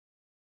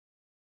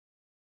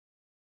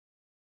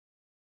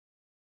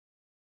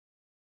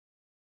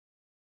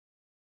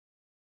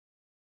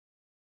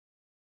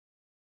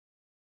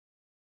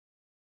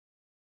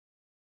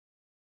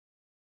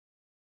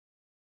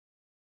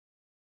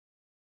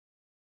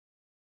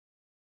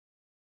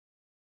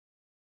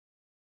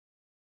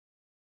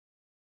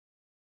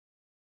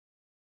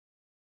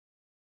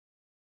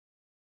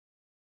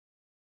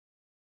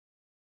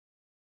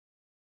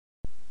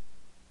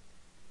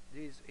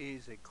This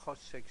is a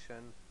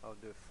cross-section of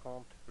the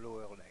front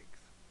lower legs.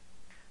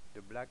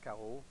 The black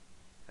arrow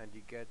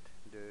indicates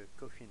the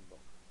coffin bone.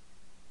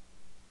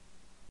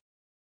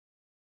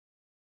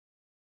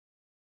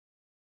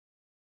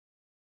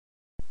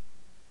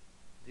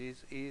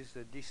 This is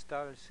the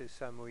distal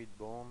sesamoid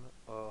bone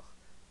or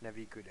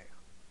naviculaire.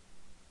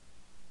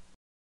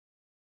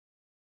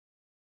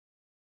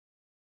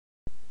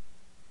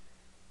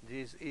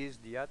 This is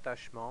the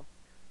attachment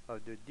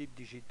of the deep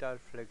digital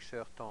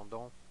flexor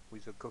tendon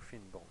with the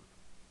coffin bone.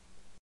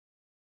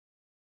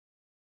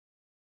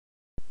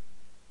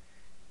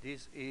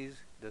 This is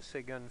the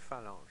second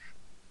phalange.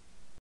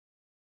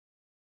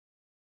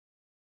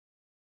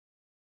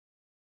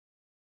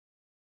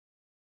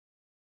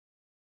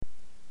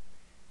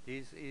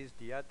 This is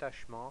the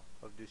attachment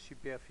of the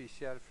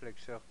superficial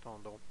flexor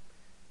tendon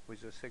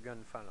with the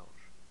second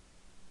phalange.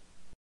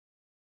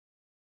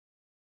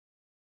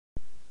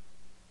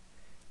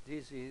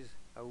 This is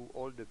how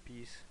all the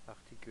pieces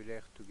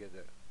articulate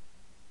together.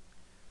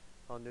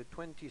 On the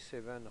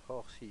 27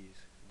 horses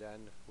that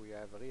we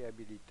have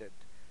rehabilitated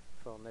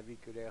for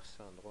Navicular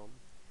Syndrome,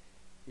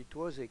 it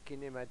was a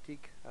kinematic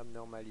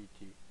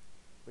abnormality,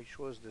 which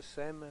was the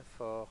same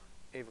for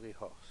every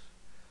horse.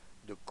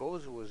 The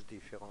cause was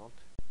different,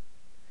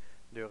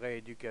 the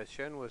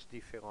re-education was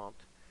different,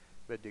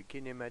 but the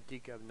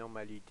kinematic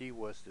abnormality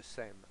was the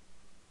same.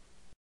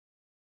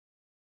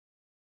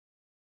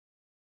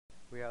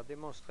 We are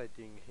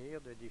demonstrating here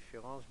the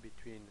difference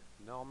between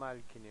normal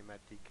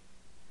kinematic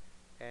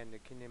and a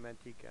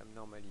kinematic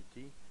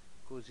abnormality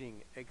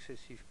causing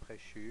excessive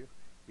pressure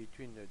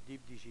between the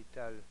deep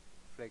digital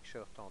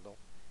flexor tendon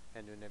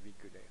and the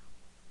naviculaire.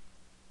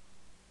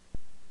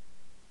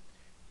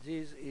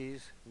 This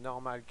is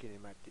normal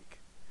kinematic.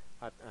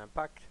 At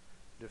impact,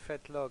 the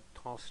fetlock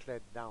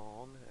translates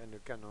down and the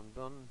cannon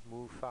bone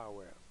moves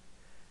forward.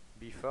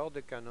 Before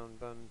the cannon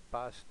bone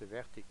passes the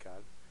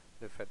vertical,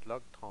 the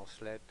fetlock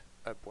translates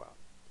upward.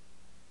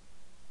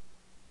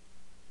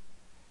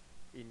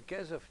 In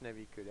case of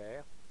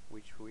naviculaire,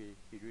 which we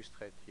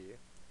illustrate here,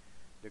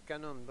 the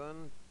cannon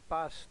bone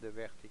passes the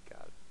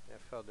vertical.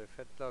 Therefore, the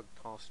fetlock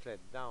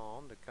translates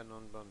down, the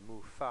cannon bone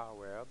moves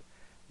forward,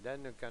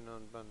 then the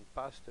cannon bone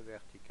passes the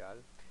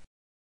vertical.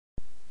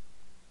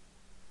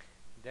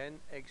 Then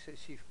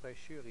excessive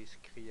pressure is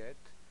created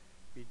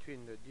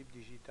between the deep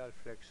digital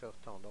flexor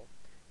tendon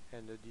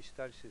and the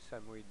distal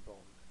sesamoid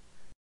bone.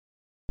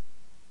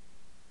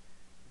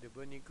 The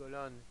bony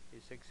column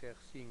is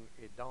exerting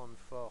a down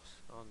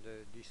force on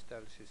the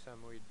distal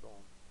sesamoid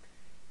bone,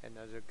 and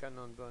as the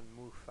cannon bone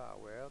moves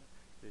forward,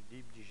 the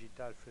deep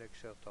digital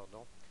flexor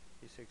tendon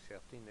is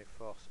exerting a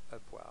force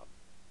upward.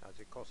 As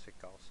a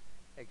consequence,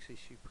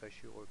 excessive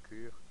pressure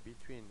occurs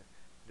between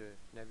the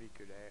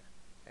naviculaire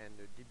and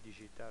the deep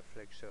digital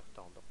flexor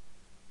tendon.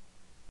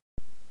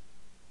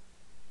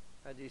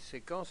 At this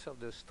sequence of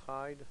the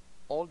stride,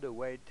 all the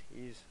weight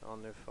is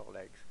on the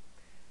forelegs,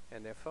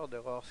 and therefore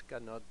the horse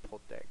cannot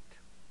protect.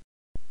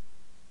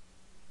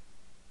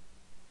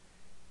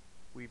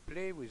 We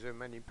play with the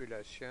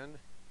manipulation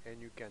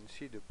and you can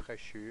see the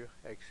pressure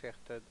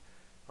exerted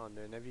on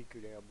the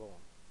navicular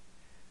bone.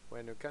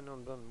 When the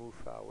cannon bone moves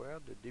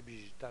forward, the deep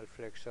digital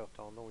flexor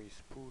tendon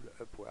is pulled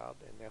upward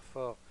and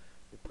therefore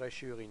the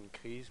pressure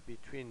increases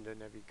between the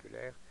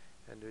navicular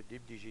and the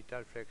deep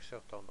digital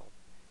flexor tendon,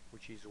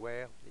 which is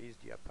where is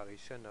the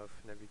apparition of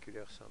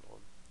Navicular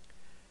Syndrome.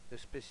 The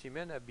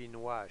specimen have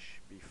been washed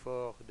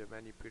before the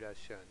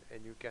manipulation,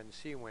 and you can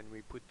see when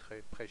we put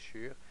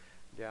pressure,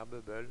 there are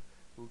bubbles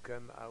who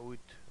come out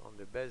on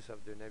the base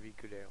of the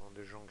navicular, on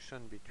the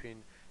junction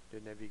between the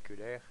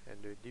navicular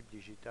and the deep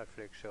digital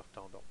flexor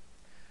tendon.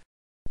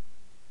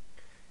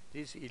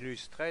 This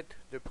illustrates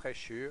the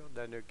pressure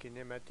that the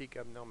kinematic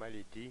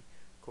abnormality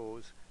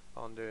causes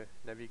on the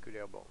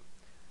navicular bone.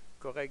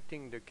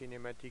 Correcting the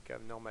kinematic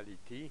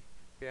abnormality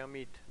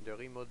permits the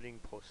remodeling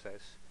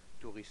process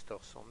to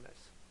restore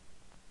soundness.